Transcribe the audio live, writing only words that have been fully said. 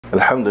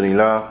الحمد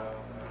لله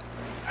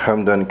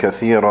حمدا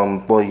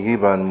كثيرا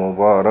طيبا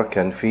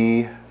مباركا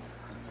فيه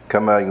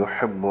كما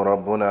يحب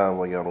ربنا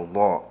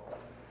ويرضى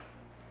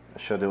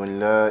أشهد أن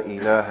لا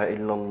إله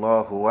إلا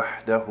الله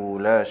وحده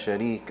لا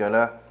شريك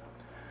له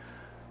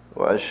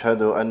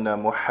وأشهد أن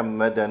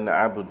محمدا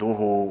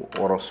عبده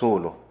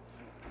ورسوله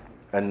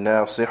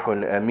الناصح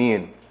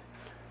الأمين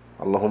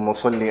اللهم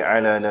صل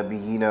على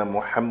نبينا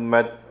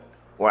محمد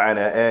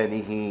وعلى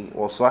آله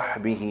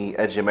وصحبه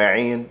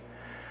أجمعين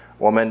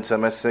ومن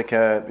تمسك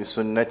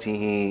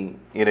بسنته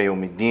إلى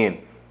يوم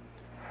الدين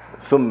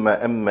ثم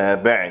أما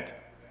بعد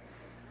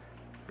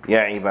يا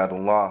عباد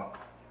الله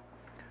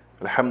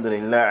الحمد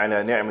لله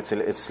على نعمة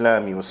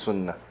الإسلام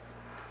والسنة.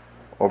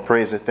 All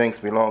praise and thanks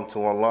belong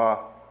to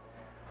Allah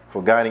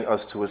for guiding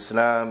us to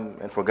Islam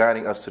and for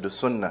guiding us to the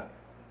Sunnah.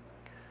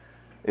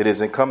 It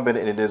is incumbent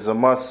and it is a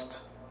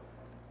must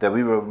that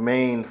we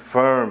remain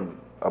firm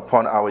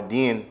upon our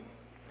deen,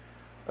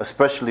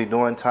 especially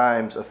during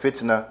times of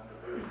fitna,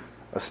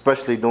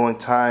 especially during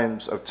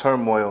times of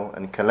turmoil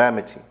and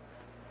calamity.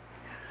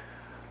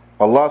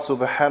 Allah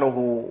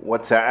subhanahu wa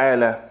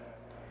ta'ala,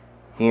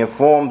 He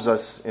informs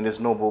us in His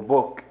noble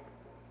book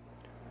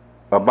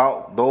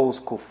about those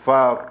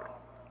kuffar.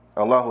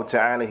 Allah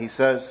ta'ala, He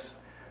says,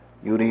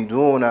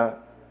 يُرِيدُونَ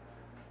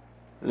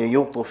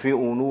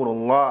لِيُطْفِئُوا نُورَ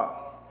اللَّهِ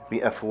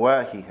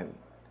بِأَفْوَاهِهِمْ.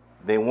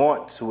 They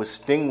want to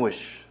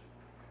extinguish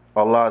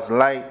Allah's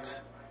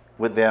light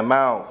with their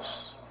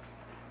mouths.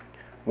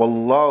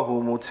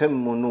 وَاللَّهُ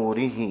مُتِمُّ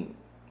نُورِهِ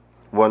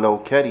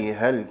وَلَوْ كَرِهَ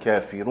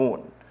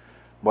الْكَافِرُونَ.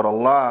 But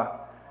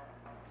Allah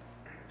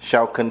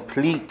shall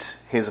complete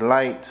His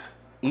light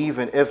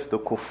even if the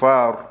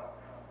kuffar,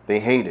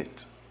 they hate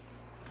it.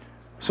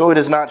 So it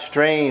is not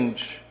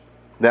strange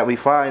that we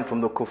find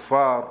from the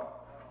kuffar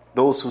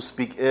those who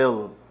speak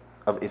ill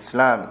of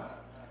Islam,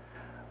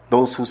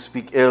 those who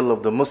speak ill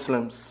of the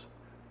Muslims,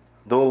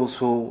 those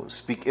who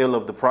speak ill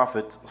of the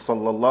Prophet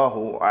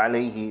sallallahu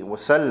alaihi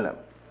wasallam.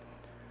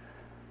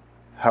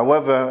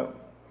 However,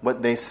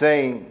 what they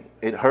say,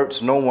 it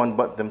hurts no one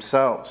but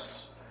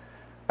themselves,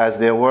 as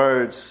their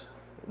words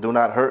do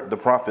not hurt the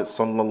Prophet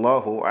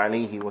sallallahu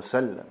alaihi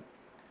wasallam.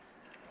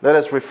 Let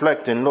us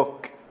reflect and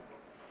look.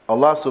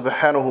 Allah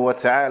subhanahu wa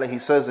ta'ala, He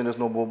says in His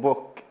noble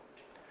book,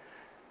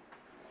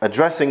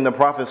 addressing the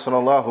Prophet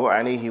sallallahu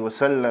alaihi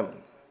wasallam,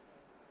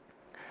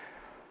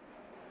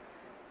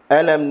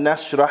 أَلَمْ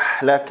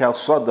نَشْرَحْ لَكَ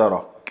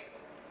صَدْرَكَ.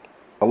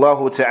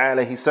 Allah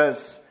ta'ala, He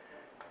says,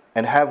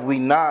 and have we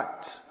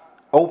not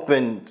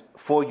opened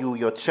for you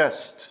your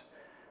chest?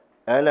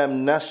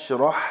 أَلَمْ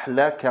نَشْرَحْ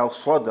لَكَ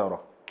صَدْرَكَ.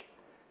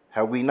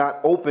 Have we not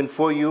opened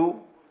for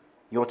you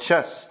your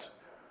chest?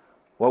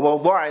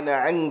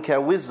 وَوَضَعْنَا عَنْكَ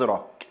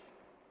وِزْرَكَ.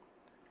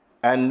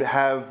 And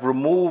have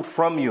removed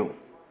from you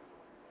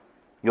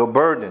your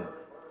burden.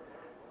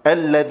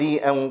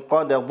 الَّذِي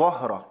أَنْقَدَ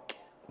ظَهْرَكَ.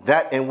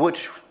 That in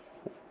which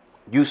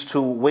used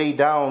to weigh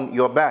down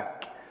your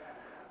back.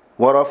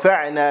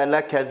 وَرَفَعْنَا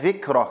لَكَ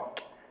ذِكْرَكَ.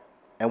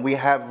 And we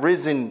have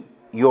risen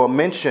your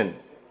mention.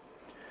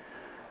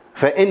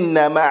 فَإِنَّ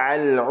مَعَ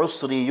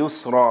الْعُسْرِ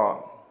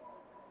يُسْرًا.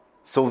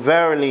 So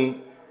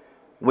verily,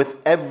 with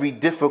every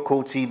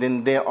difficulty,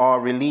 then there are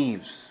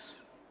reliefs.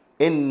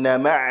 إِنَّ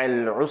مَعَ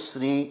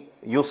الْعُسْرِ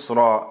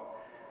يُسْرًا.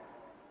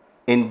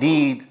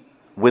 Indeed,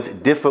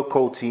 with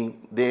difficulty,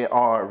 there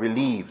are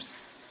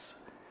reliefs.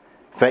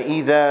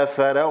 فَإِذَا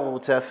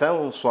فَرَغْتَ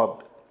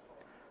فَانْصَبْ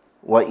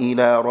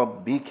وَإِلَى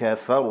رَبِّكَ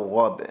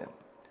فَارْغَبْ.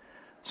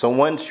 So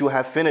once you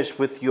have finished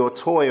with your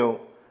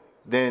toil,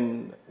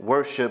 then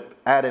worship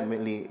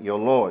adamantly your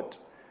Lord.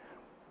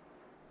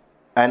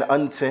 And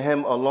unto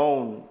Him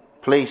alone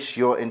place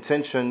your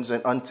intentions,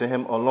 and unto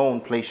Him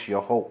alone place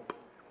your hope.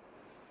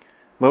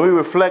 When we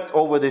reflect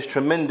over this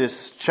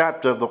tremendous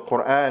chapter of the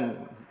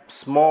Quran,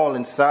 small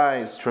in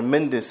size,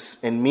 tremendous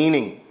in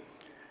meaning,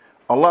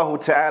 Allah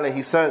Ta'ala,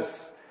 He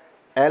says,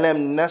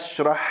 أَلَمْ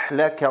نَشْرَحْ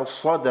لَكَ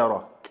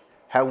صَدْرَكَ.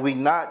 Have we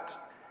not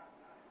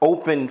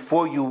opened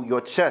for you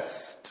your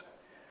chest?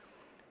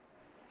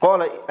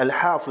 قال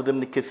الحافظ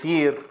ابن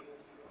كثير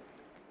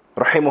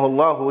رحمه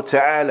الله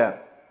تعالى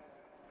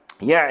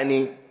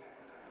يعني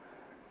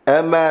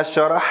أما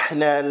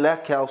شرحنا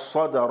لك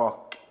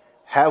صدرك.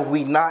 Have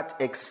we not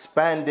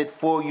expanded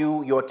for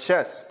you your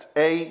chest?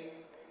 أي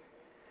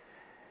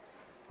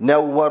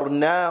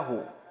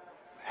نورناه.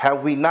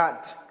 Have we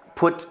not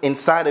put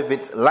inside of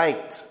it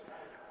light?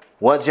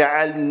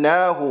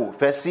 وجعلناه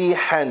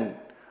فسيحا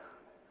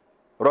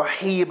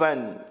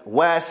رحيبا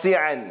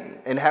واسعا.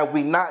 And have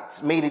we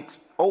not made it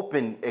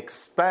open,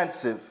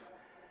 expansive,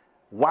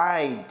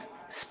 wide,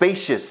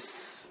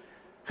 spacious?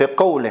 في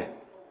قوله,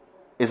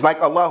 it's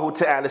like Allah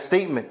Ta'ala's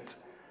statement,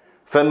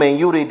 فَمَنْ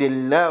يُرِدِ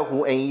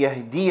اللَّهُ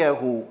أَنْ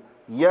يَهْدِيَهُ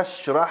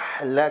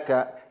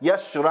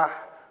يَشْرَحْ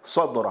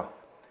صَدْرَهُ.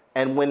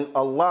 And when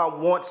Allah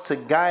wants to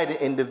guide an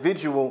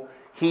individual,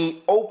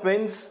 He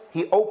opens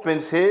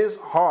His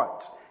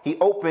heart, He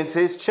opens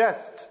His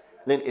chest,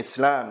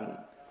 للإسلام,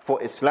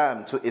 for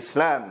Islam, to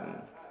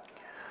Islam.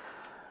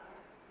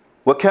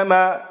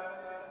 وَكَمَا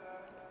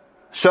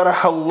شَرَحَ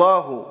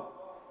اللَّهُ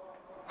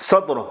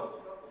صَدْرَهُ.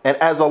 And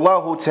as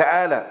Allah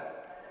Ta'ala,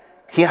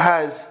 He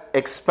has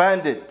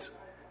expanded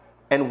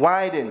and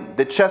widened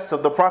the chest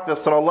of the Prophet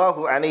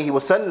sallallahu alaihi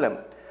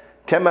wasallam.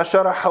 كما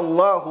شرح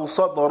الله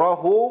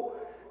صدره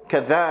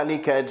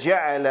كذلك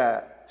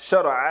جعل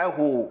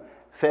شرعه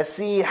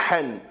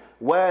فسيحا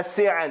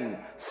واسعا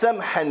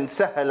سمحا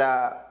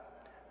سهلا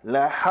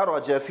لا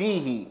حرج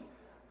فيه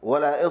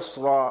ولا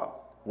إصر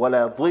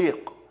ولا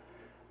ضيق.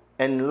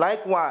 And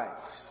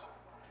likewise,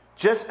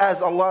 just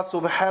as Allah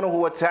subhanahu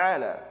wa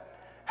ta'ala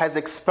has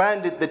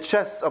expanded the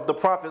chest of the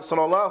Prophet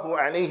sallallahu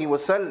alaihi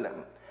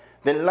wasallam,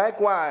 then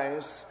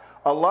likewise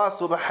Allah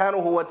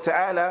subhanahu wa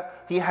ta'ala,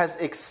 He has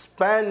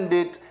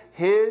expanded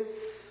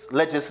His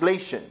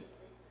legislation,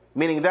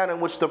 meaning that in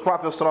which the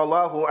Prophet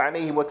sallallahu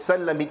alaihi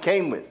wasallam He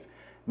came with,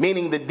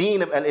 meaning the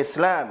deen of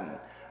al-Islam,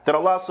 that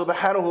Allah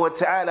subhanahu wa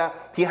ta'ala,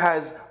 He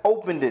has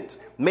opened it,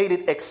 made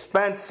it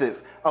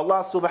expansive.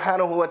 Allah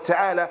subhanahu wa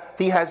ta'ala,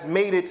 He has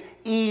made it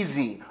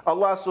easy.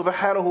 Allah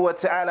subhanahu wa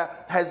ta'ala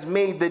has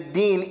made the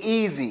deen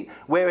easy,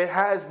 where it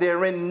has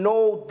therein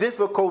no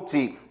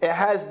difficulty, it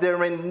has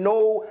therein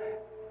no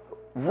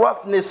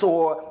roughness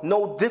or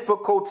no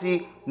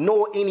difficulty,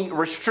 nor any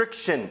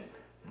restriction,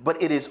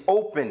 but it is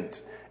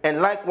opened.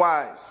 And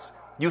likewise,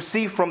 you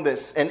see from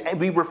this, and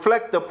we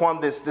reflect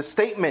upon this, the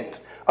statement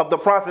of the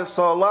Prophet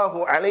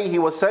sallallahu alaihi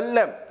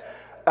wasallam,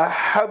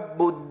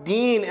 ahabbu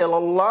deen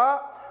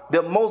ilallah,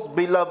 the most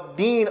beloved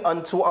deen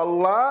unto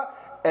Allah,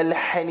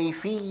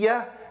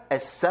 al-hanifiyya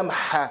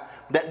as-samha,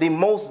 that the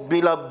most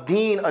beloved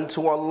deen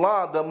unto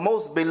Allah, the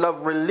most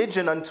beloved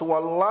religion unto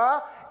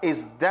Allah,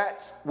 is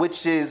that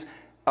which is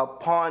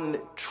upon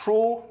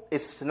true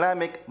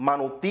Islamic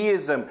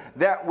monotheism,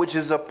 that which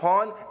is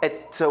upon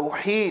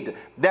at-tawheed,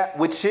 that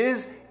which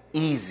is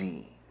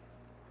easy.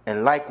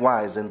 And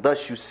likewise, and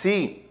thus you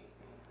see,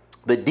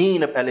 the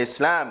deen of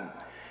al-Islam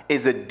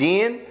is a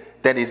deen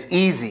that is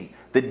easy.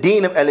 The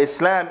deen of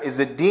al-Islam is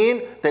a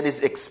deen that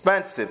is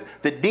expansive.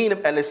 The deen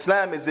of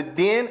al-Islam is a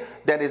deen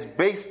that is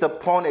based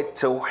upon a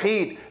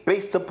tawheed,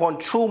 based upon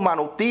true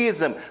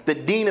monotheism. The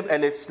deen of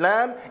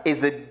al-Islam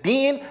is a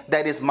deen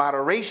that is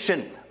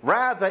moderation.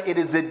 Rather, it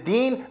is a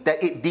deen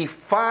that it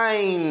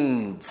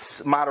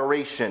defines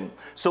moderation.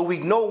 So we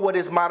know what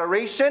is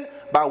moderation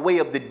by way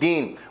of the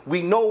deen.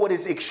 We know what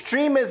is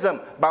extremism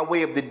by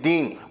way of the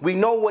deen. We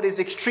know what is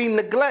extreme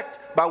neglect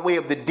by way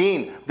of the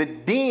deen. The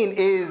deen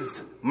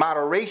is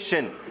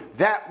moderation.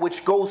 That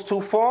which goes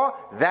too far,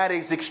 that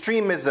is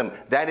extremism.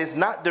 That is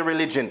not the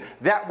religion.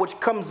 That which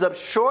comes up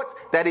short,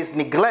 that is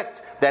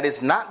neglect. That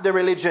is not the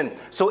religion.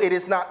 So it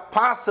is not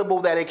possible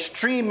that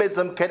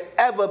extremism could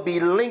ever be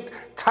linked,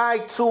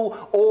 tied to,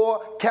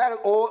 or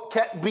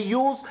be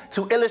used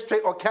to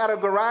illustrate or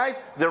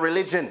categorize the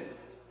religion.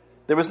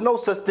 There is no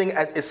such thing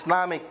as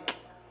Islamic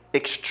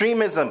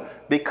extremism,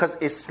 because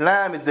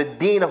Islam is a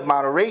deen of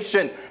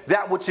moderation.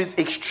 That which is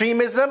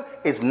extremism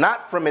is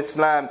not from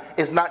Islam,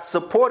 is not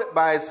supported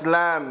by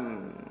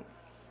Islam.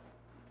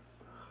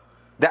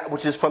 That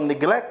which is from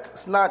neglect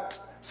is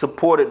not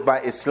supported by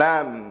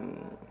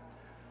Islam.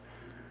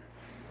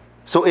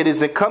 So it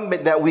is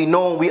incumbent that we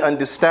know and we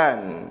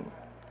understand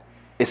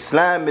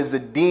Islam is a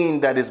deen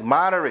that is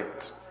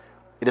moderate.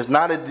 It is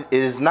not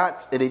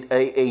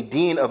a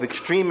deen of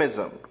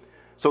extremism.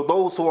 So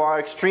those who are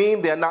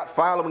extreme, they are not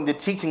following the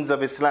teachings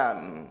of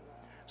Islam.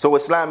 So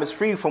Islam is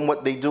free from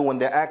what they do in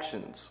their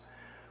actions.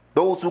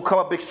 Those who come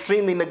up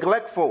extremely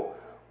neglectful,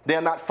 they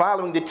are not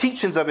following the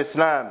teachings of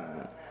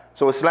Islam.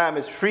 So Islam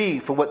is free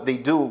for what they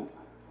do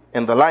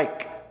and the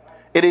like.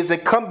 It is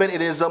incumbent,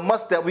 it is a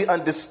must that we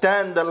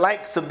understand the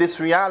likes of this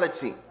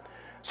reality,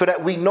 so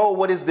that we know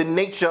what is the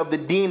nature of the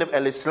deen of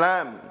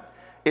al-Islam.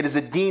 It is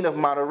a deen of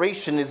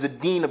moderation, it is a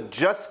deen of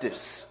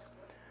justice.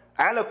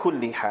 Ala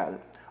kulli hal.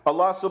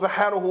 Allah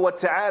subhanahu wa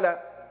ta'ala,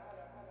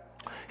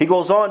 He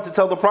goes on to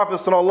tell the Prophet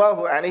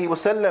sallallahu alaihi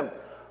wasallam,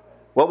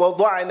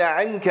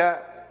 وَوَضَعْنَا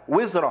عَنْكَ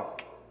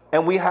وِزْرَكَ,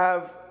 and we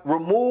have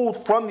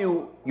removed from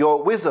you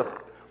your wizr.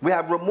 We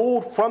have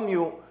removed from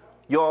you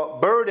your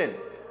burden.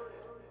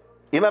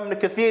 Imam Ibn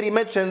Kathir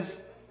mentions,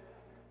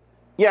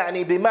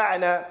 يعني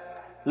بمعنى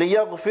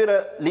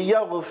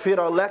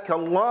ليغفر لك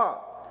الله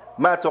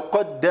ما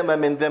تقدم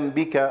من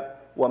ذنبك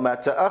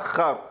وما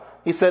تأخر.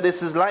 He said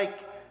this is like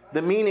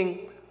the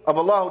meaning of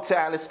Allah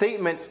Ta'ala's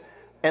statement,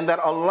 and that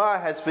Allah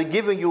has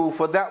forgiven you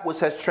for that which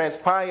has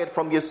transpired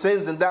from your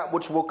sins and that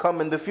which will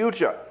come in the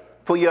future,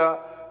 for your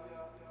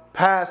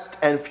past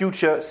and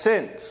future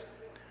sins.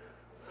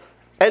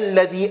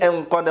 الذي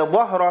أنقض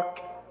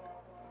ظهرك,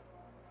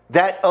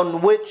 that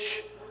on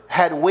which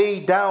had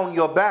weighed down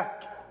your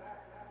back.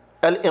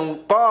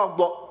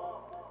 الإنقاض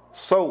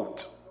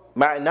صوت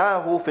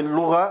معناه في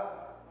اللغة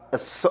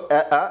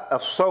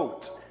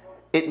الصوت.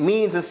 It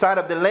means inside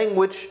of the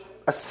language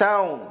a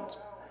sound.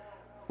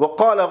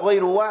 وقال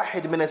غير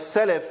واحد من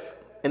السلف,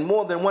 and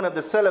more than one of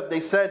the Salaf, they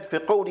said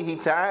في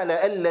قوله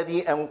تعالى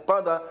الذي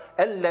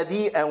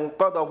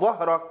أنقض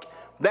ظهرك,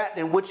 that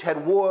in which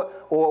had war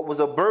or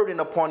was a burden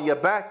upon your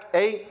back,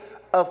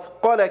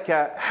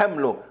 أثقلك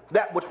حمله,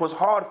 that which was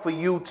hard for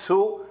you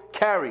to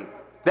carry,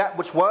 that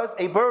which was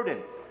a burden.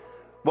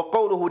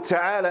 وَقَوْلُهُ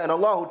تَعَالَى, and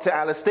Allah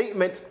Ta'ala's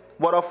statement,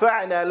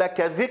 وَرَفَعْنَا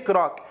لَكَ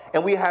ذِكْرَكَ,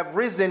 and we have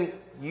risen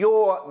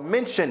your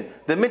mention,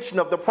 the mention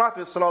of the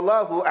Prophet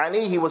sallallahu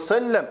alaihi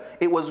wasallam.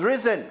 It was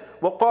risen.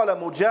 وَقَالَ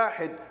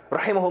مُجَاهِدْ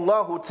رحمه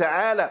الله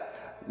تعالى,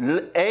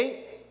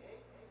 أي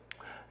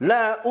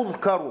لا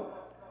أذكر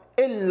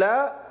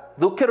إلا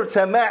ذكرت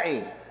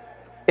معي.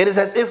 It is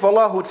as if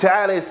Allah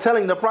Ta'ala is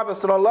telling the Prophet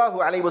sallallahu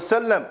alaihi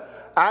wasallam,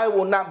 I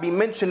will not be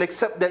mentioned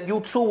except that you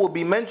too will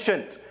be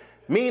mentioned.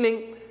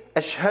 Meaning,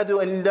 أشهد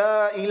أن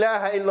لا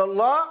إله إلا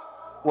الله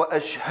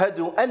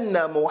وأشهد أن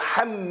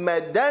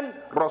محمدا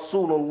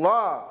رسول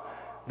الله.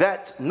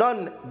 That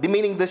none,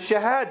 meaning the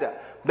shahada,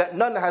 that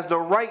none has the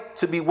right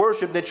to be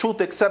worshipped in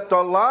truth except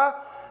Allah,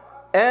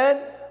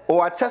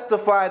 or I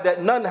testify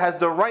that none has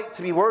the right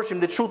to be worshipped in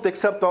the truth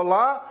except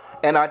Allah,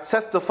 and I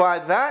testify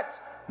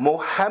that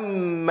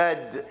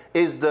Muhammad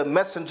is the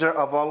messenger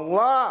of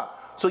Allah.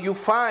 So you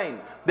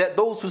find that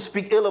those who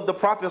speak ill of the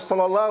Prophet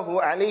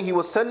sallallahu alaihi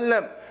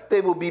wasallam,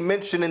 they will be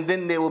mentioned and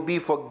then they will be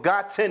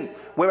forgotten.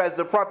 Whereas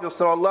the Prophet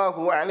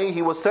sallallahu alaihi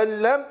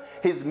wasallam,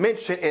 his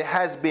mention, it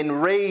has been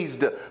raised.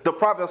 The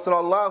Prophet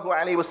sallallahu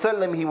alaihi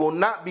wasallam, he will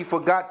not be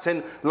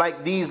forgotten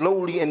like these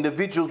lowly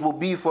individuals will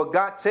be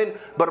forgotten,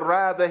 but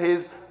rather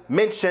his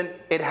mention,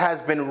 it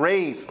has been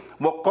raised.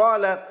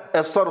 وَقَالَ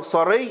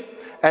الصَّرْصَرِيُّ,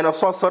 and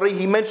al-Sarsari,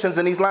 he mentions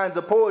in these lines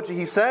of poetry,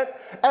 he said,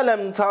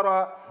 أَلَمْ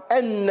تَرَى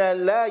أَنَّ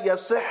لَا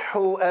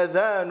يَصِحُّ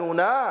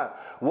أَذَانُنَا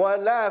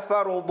وَلَا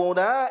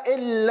فَرْضُنَا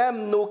إِن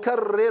لَمْ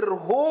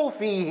نُكَرِّرْهُ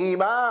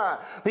فِيهِمَا.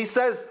 He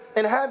says,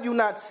 and have you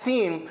not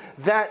seen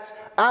that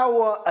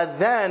our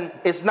adhan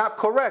is not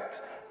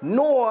correct,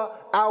 nor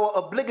our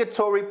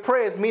obligatory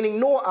prayers, meaning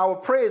nor our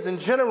prayers in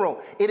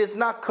general, it is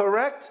not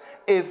correct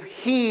if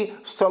he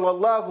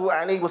sallallahu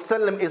alaihi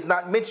wasallam is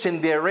not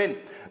mentioned therein.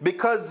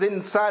 Because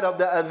inside of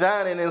the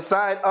adhan and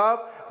inside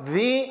of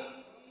the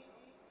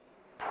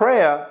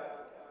prayer,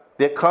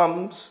 there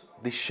comes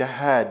the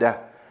shahada,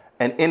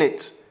 and in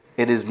it,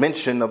 it is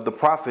mention of the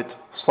Prophet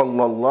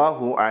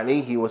sallallahu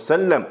alaihi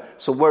wasallam.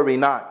 So worry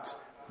not,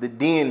 the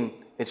deen,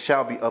 it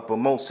shall be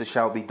uppermost, it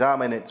shall be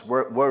dominant.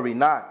 Worry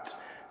not,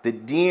 the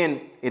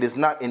deen, it is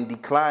not in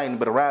decline,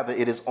 but rather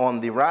it is on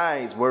the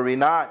rise. Worry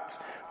not,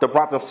 the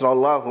Prophet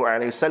sallallahu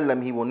alaihi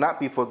wasallam, he will not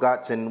be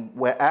forgotten.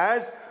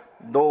 Whereas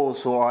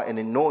those who are an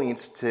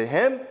annoyance to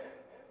him,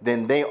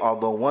 then they are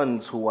the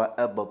ones who are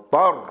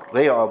abtar.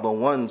 They are the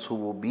ones who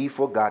will be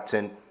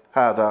forgotten.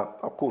 هذا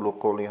أقول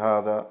قولي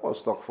هذا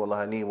وأستغفر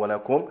الله لي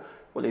ولكم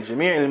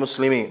ولجميع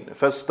المسلمين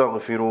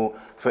فاستغفروا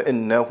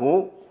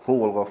فإنه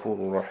هو الغفور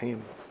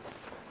الرحيم.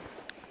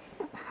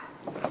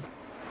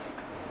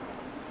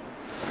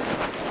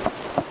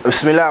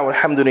 بسم الله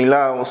والحمد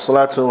لله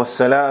والصلاة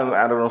والسلام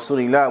على رسول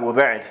الله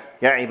وبعد.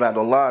 Ya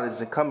ibadallah, it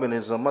is incumbent, it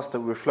is a must that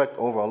we reflect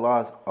over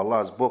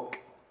Allah's book.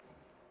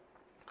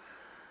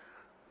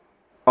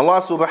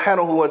 Allah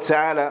subhanahu wa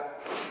ta'ala,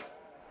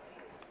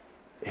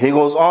 he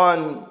goes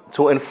on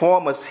to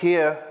inform us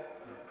here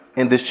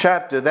in this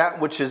chapter that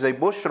which is a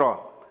bushra,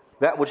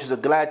 that which is a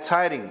glad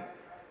tiding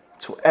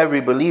to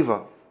every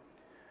believer.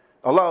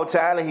 Allah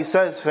ta'ala, he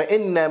says,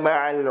 فَإِنَّ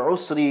مَعَ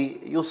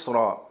الْعُسْرِ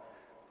يُسْرًا,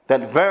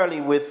 that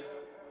verily with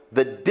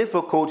the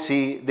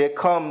difficulty there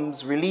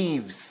comes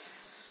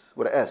relieves,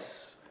 with an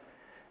S.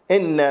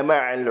 إِنَّ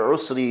مَعَ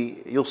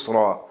الْعُسْرِ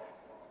يُسْرًا,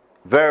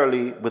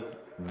 verily with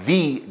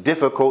the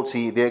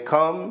difficulty there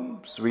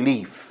comes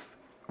relief,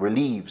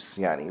 relieves,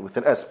 يعني, with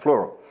an S,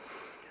 plural.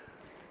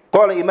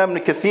 قال Imam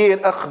Ibn Kathir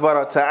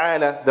أخبر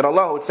تعالى, that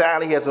Allah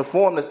Ta'ala, he has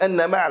informed us, أن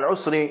مع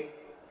العسر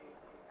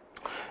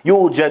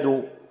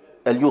يوجد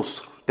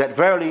اليسر, that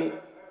verily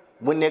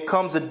when there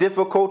comes a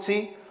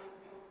difficulty,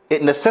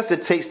 it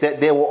necessitates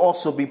that there will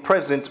also be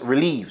present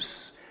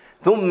reliefs.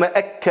 ثم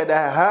أكد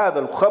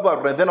هذا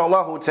الخبر, and then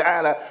Allah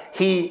Ta'ala,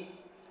 he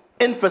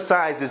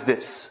emphasizes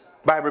this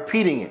by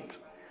repeating it.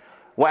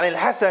 وعن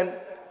الحسن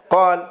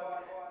قال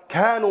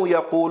كانوا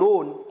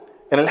يقولون,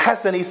 and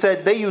Al-Hasan, he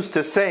said, they used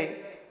to say,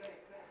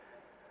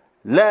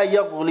 لا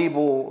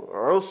يغلب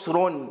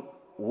عسر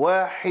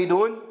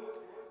واحد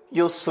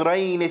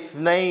يسرين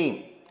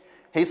اثنين.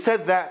 He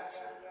said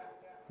that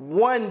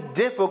one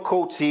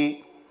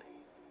difficulty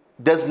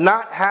does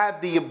not have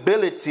the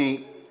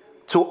ability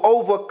to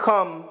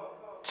overcome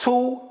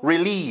two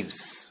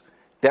relieves.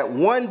 That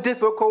one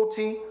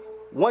difficulty,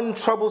 one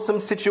troublesome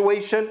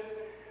situation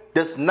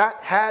does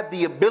not have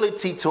the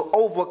ability to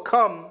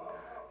overcome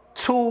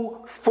two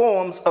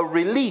forms of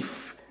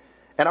relief.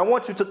 And I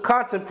want you to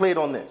contemplate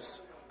on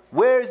this.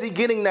 Where is he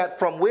getting that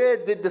from? Where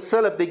did the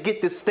Salaf, they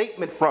get this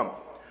statement from?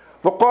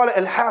 وقال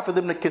الحافظ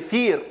ابن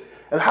كثير,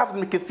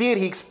 Al-Hafiz ibn Kathir,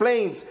 he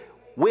explains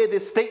where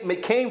this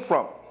statement came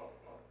from.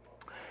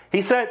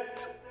 He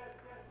said,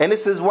 and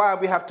this is why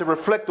we have to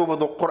reflect over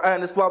the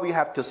Quran, this is why we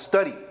have to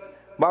study.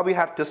 Why we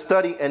have to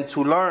study and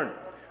to learn,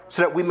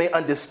 so that we may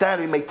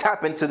understand, we may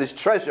tap into this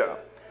treasure.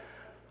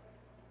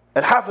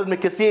 Al-Hafiz ibn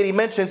Kathir, he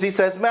mentions, he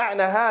says, معنى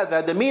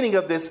هذا, the meaning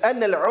of this,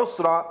 أن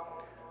العسر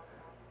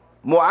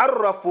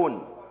معرف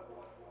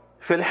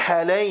في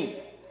الحالين.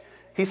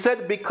 He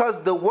said,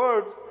 because the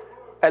word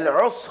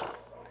al-usr,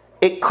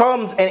 it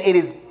comes and it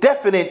is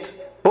definite.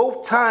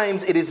 Both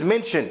times it is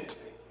mentioned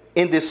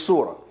in this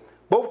surah.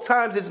 Both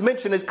times it's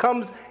mentioned, it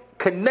comes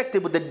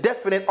connected with the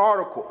definite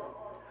article.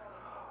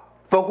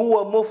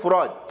 فَهُوَ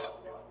مُفْرَدٌ.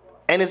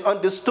 And it's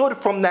understood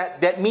from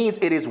that, that means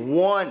it is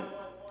one.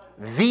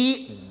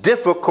 The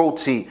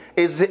difficulty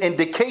is the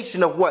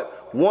indication of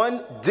what?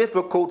 One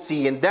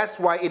difficulty, and that's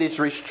why it is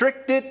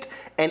restricted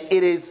and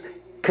it is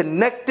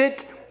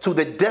connected to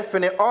the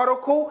definite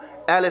article,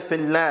 alif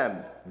and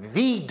lam,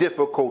 the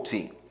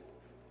difficulty.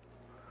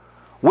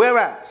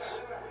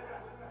 Whereas,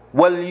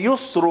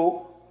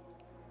 وَالْيُسْرُ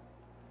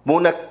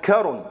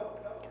مُنَكَّرٌ.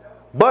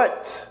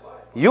 But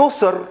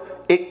yusr,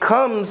 it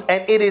comes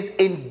and it is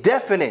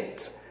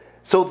indefinite.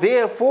 So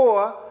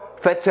therefore,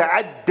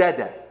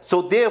 فَتَعَدَّدَ.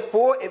 So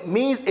therefore, it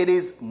means it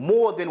is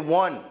more than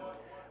one.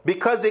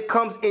 Because it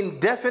comes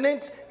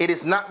indefinite, it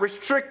is not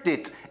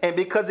restricted. And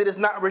because it is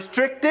not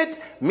restricted,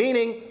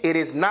 meaning it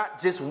is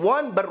not just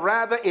one, but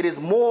rather it is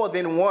more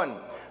than one.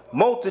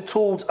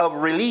 Multitudes of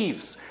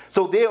reliefs.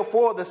 So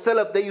therefore, the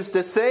Salaf, they used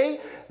to say,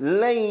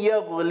 لَن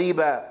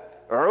يَغْلِبَ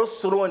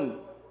عُسْرٌ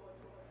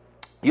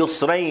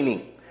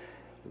يُسْرَيْنِ.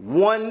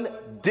 One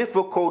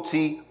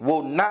difficulty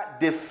will not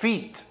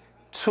defeat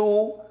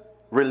two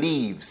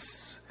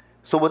reliefs.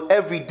 So with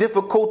every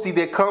difficulty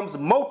there comes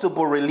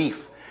multiple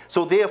relief.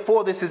 So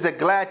therefore this is a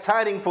glad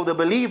tidings for the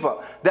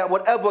believer, that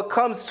whatever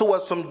comes to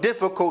us from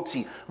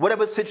difficulty,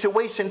 whatever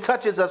situation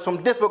touches us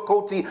from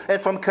difficulty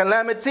and from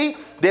calamity,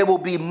 there will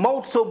be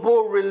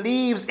multiple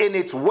reliefs in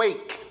its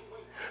wake.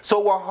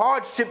 So a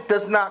hardship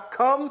does not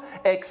come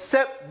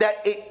except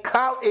that it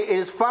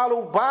is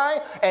followed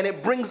by and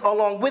it brings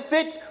along with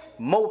it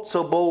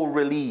multiple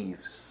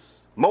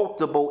reliefs,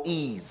 multiple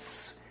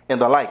ease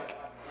and the like.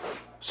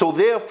 So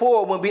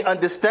therefore, when we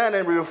understand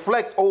and we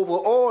reflect over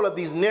all of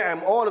these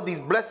ni'am, all of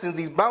these blessings,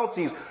 these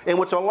bounties in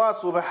which Allah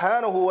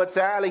subhanahu wa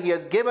ta'ala He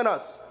has given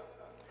us,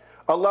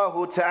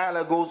 Allah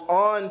ta'ala goes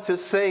on to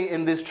say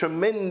in this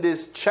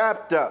tremendous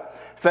chapter,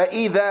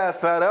 فَإِذَا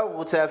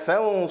فَرَغْتَ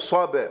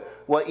فَانْصَبْ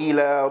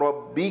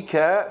وَإِلَىٰ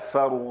رَبِّكَ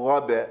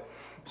فَارْغَبْ.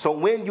 So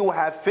when you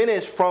have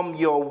finished from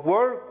your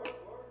work,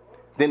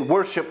 then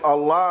worship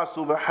Allah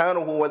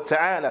subhanahu wa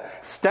ta'ala.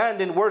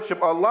 Stand and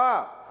worship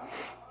Allah.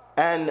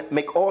 And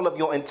make all of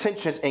your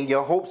intentions and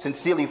your hopes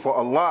sincerely for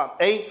Allah.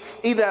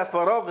 إِذَا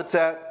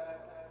فَرَغْتَ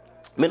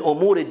مِنْ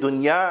أُمُورِ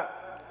الدُّنْيَا.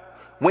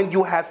 When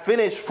you have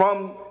finished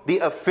from the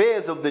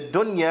affairs of the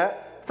dunya,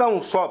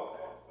 فَانْصَبْ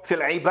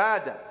فِي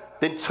الْعِبَادَةِ.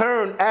 Then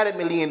turn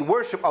adamantly and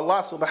worship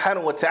Allah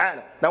subhanahu wa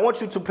ta'ala. Now I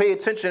want you to pay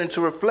attention and to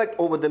reflect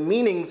over the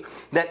meanings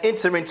that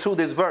enter into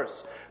this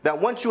verse. That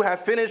once you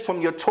have finished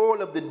from your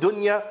toil of the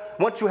dunya,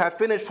 once you have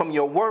finished from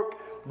your work,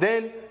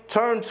 then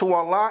turn to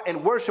Allah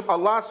and worship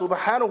Allah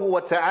subhanahu wa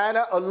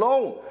ta'ala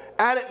alone,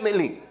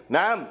 adamantly.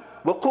 Naam.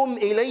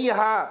 وَقُمْ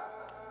إِلَيْهَا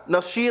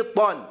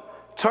نَشِيطًا.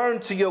 Turn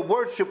to your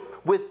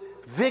worship with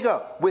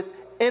vigor, with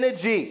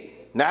energy.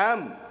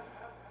 Naam.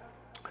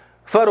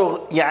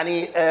 فارغ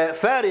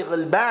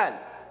البال.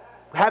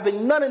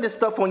 Having none of this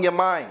stuff on your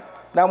mind.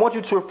 Now I want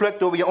you to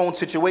reflect over your own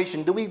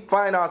situation. Do we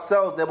find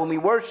ourselves that when we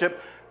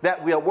worship,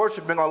 that we are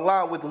worshiping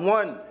Allah with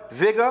one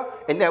vigor,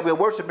 and that we are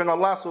worshiping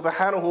Allah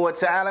subhanahu wa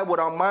ta'ala with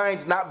our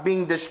minds not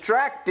being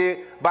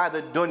distracted by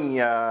the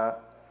dunya?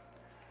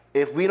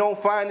 If we don't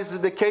find this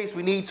is the case,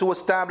 we need to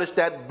establish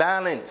that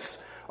balance.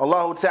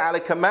 Allah ta'ala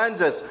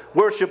commands us,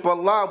 worship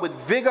Allah with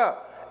vigor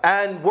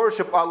and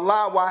worship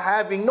Allah while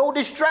having no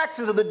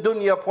distractions of the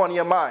dunya upon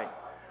your mind.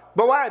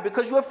 But why?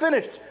 Because you are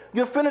finished.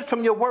 You're finished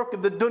from your work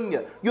of the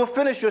dunya. You have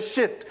finished your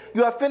shift.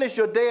 You have finished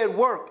your day at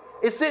work.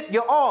 It's it.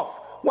 You're off.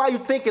 Why are you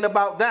thinking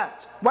about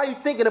that? Why are you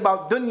thinking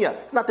about dunya?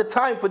 It's not the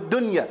time for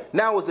dunya.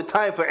 Now is the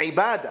time for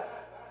ibadah.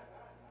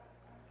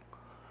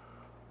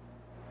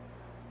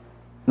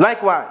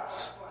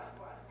 Likewise,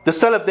 the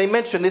Salaf, they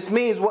mention this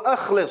means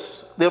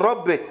وَأَخْلِصْ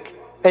لِرَبِّكَ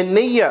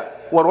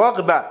النِّيَّةَ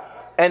وَالرَّغْبَةَ.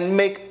 And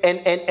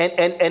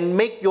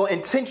make your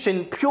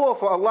intention pure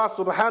for Allah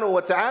subhanahu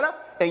wa ta'ala,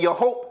 and your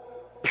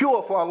hope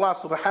pure for Allah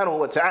subhanahu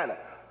wa ta'ala.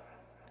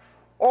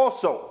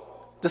 Also,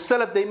 the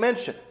Salaf, they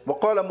mention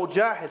وَقَالَ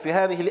مُجَاهِدْ فِي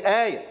هَذِهِ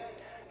الْآيَةِ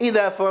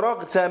إِذَا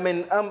فَرَغْتَ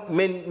مِنْ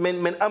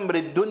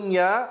أَمْرِ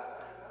الدُّنْيَا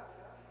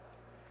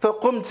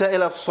فَقُمْتَ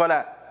إِلَى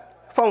الصَّلَاةِ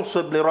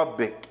فَانْصِبْ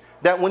لِرَبِّكَ.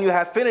 That when you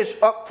have finished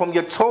up from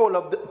your toil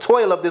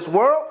of this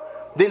world,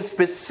 then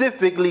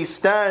specifically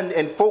stand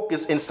and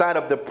focus inside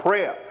of the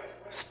prayer.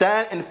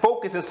 Stand and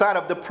focus inside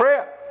of the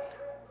prayer.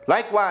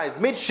 Likewise,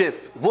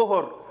 mid-shift,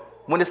 dhuhr.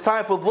 When it's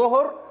time for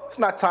dhuhr, it's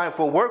not time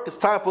for work, it's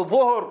time for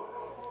dhuhr.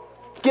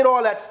 Get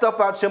all that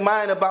stuff out your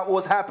mind about what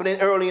was happening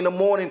early in the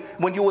morning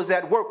when you was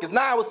at work. Because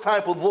now it's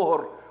time for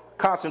dhuhr.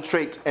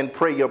 Concentrate and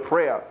pray your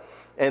prayer.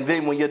 And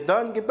then when you're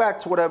done, get back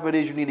to whatever it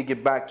is you need to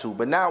get back to.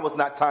 But now it's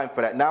not time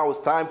for that. Now it's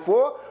time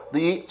for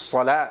the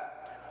salat.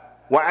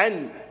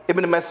 وعن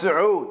ابن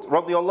مسعود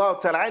رضي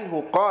الله تعالى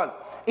عنه قال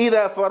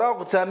إذا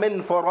فرغت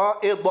من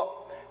فرائض.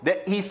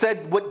 That he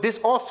said what this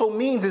also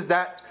means is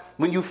that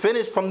when you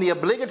finish from the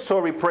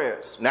obligatory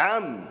prayers,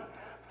 نعم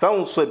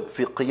فانصب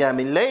في قيام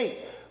الليل,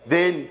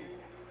 then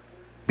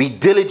be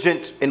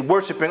diligent in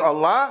worshiping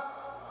Allah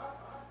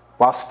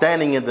while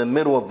standing in the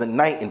middle of the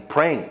night and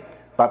praying,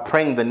 by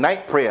praying the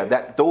night prayer,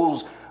 that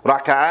those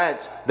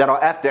raka'at that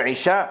are after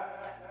Isha,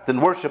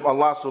 then worship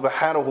Allah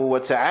subhanahu wa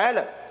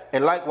ta'ala.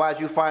 And likewise,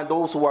 you find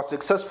those who are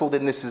successful,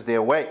 then this is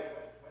their way.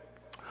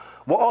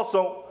 Well,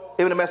 also,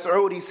 Ibn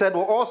Mas'ud, he said,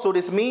 well, also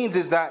this means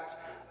is that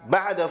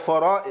بعد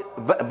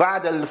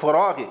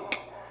الفراغ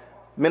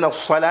من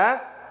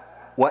الصلاة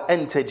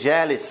وأنت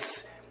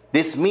جالس.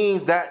 This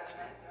means that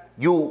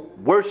you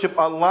worship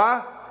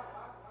Allah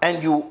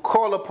and you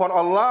call upon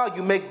Allah,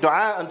 you make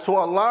dua unto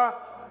Allah,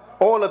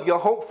 all of your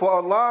hope for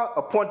Allah,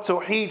 upon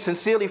tawheed,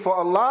 sincerely for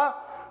Allah,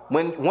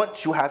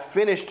 once you have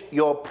finished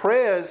your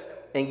prayers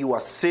and you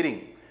are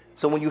sitting.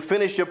 So when you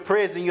finish your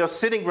prayers and you're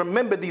sitting,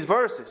 remember these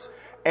verses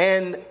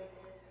and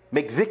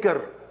make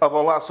dhikr of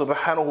Allah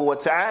subhanahu wa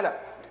ta'ala.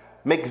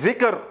 Make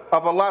dhikr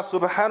of Allah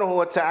subhanahu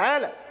wa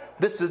ta'ala.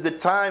 This is the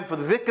time for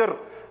dhikr.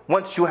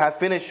 Once you have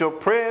finished your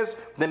prayers,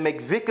 then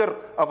make dhikr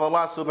of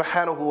Allah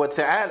subhanahu wa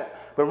ta'ala.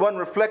 But one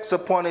reflects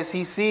upon as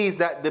he sees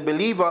that the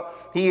believer,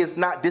 he is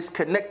not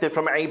disconnected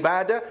from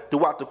ibadah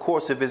throughout the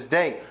course of his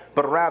day,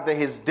 but rather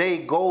his day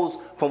goes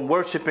from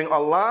worshiping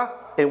Allah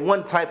in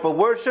one type of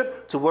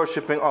worship to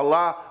worshiping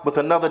Allah with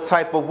another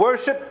type of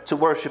worship to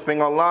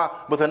worshiping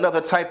Allah with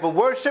another type of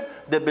worship.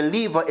 The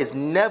believer is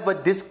never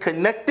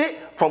disconnected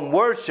from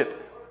worship.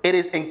 It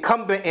is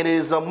incumbent and it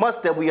is a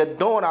must that we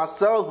adorn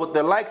ourselves with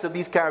the likes of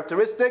these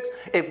characteristics.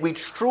 If we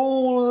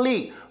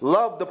truly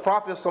love the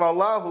Prophet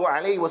sallallahu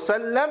alaihi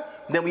wasallam,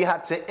 then we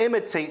have to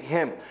imitate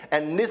him.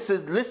 And this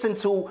is listened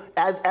to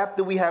as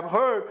after we have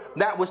heard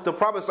that which the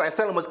Prophet sallallahu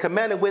alaihi wasallam was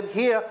commanded with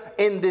here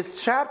in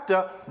this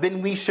chapter,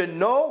 then we should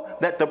know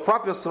that the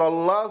Prophet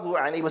sallallahu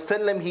alaihi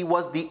wasallam, he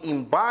was the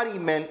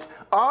embodiment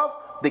of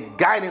the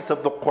guidance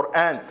of the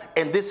Quran.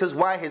 And this is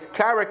why his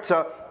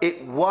character,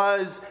 it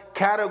was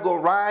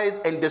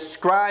categorized and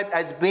described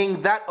as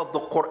being that of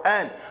the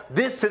Quran.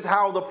 This is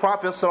how the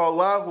Prophet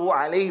sallallahu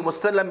alaihi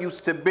wasallam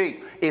used to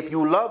be. If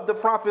you love the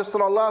Prophet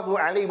sallallahu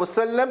alaihi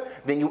wasallam,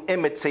 then you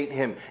imitate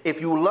him.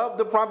 If you love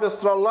the Prophet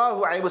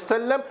sallallahu alaihi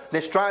wasallam,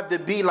 then strive to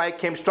be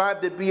like him,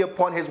 strive to be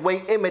upon his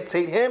way,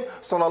 imitate him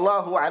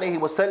sallallahu alaihi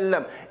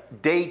wasallam.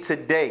 Day to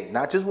day,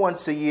 not just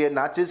once a year,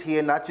 not just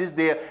here, not just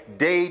there,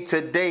 day to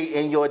day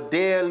in your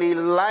daily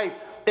life,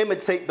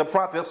 imitate the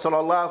Prophet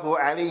sallallahu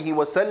alaihi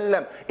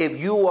wasallam.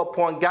 If you are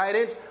upon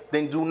guidance,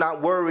 then do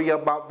not worry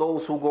about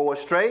those who go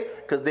astray,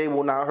 because they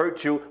will not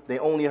hurt you, they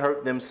only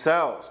hurt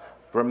themselves.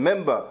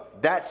 Remember,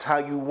 that's how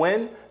you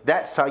win,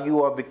 that's how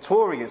you are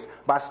victorious,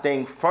 by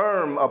staying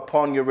firm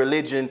upon your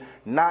religion,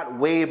 not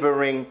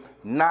wavering,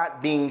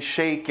 not being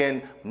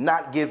shaken,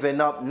 not giving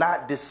up,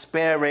 not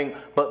despairing,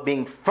 but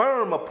being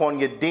firm upon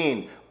your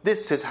deen.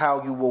 This is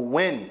how you will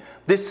win.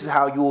 This is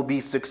how you will be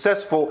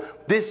successful.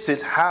 This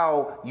is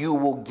how you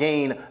will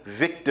gain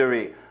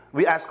victory.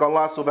 We ask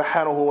Allah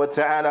subhanahu wa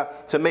ta'ala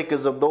to make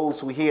us of those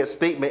who hear a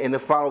statement and to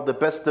follow the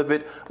best of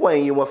it.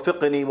 وَإِن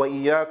يُوَفِّقْنِي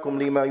وَإِيَّاكُمْ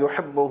لِمَا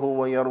يُحِبُّهُ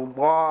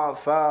وَيَرْضَى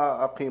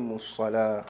فَأَقِيمُوا الصَّلَاةَ.